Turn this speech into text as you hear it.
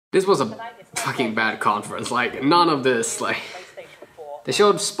This was a fucking bad conference, like, none of this, like... They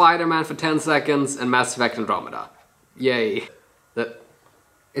showed Spider-Man for 10 seconds and Mass Effect Andromeda. Yay.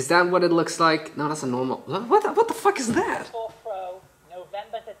 Is that what it looks like? No, that's a normal... What the fuck is that? PS4 Pro,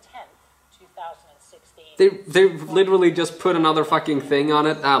 November the 10th, 2016. They literally just put another fucking thing on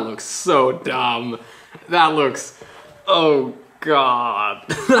it? That looks so dumb. That looks... Oh god.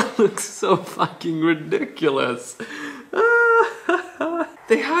 That looks so fucking ridiculous.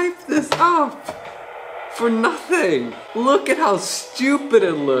 They hyped this up for nothing. Look at how stupid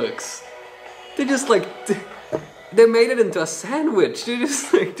it looks. They just like... They made it into a sandwich. They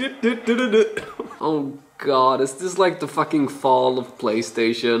just like... Oh god, is this like the fucking fall of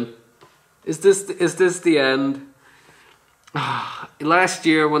PlayStation? Is this the end? Last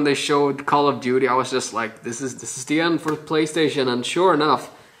year when they showed Call of Duty, I was just like, this is the end for PlayStation, and sure enough,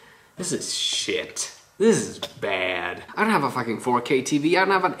 this is shit. This is bad. I don't have a fucking 4K TV, I don't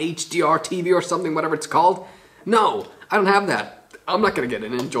have an HDR TV or something, whatever it's called. No, I don't have that. I'm not gonna get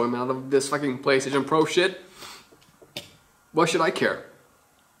an enjoyment out of this fucking PlayStation Pro shit. Why should I care?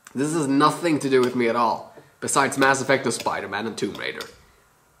 This has nothing to do with me at all, besides Mass Effect of Spider-Man and Tomb Raider.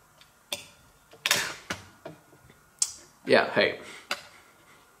 Yeah, hey.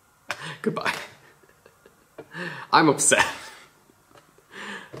 Goodbye. I'm upset.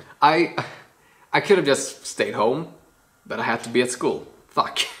 I could have just stayed home, but I had to be at school.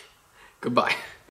 Fuck. Goodbye.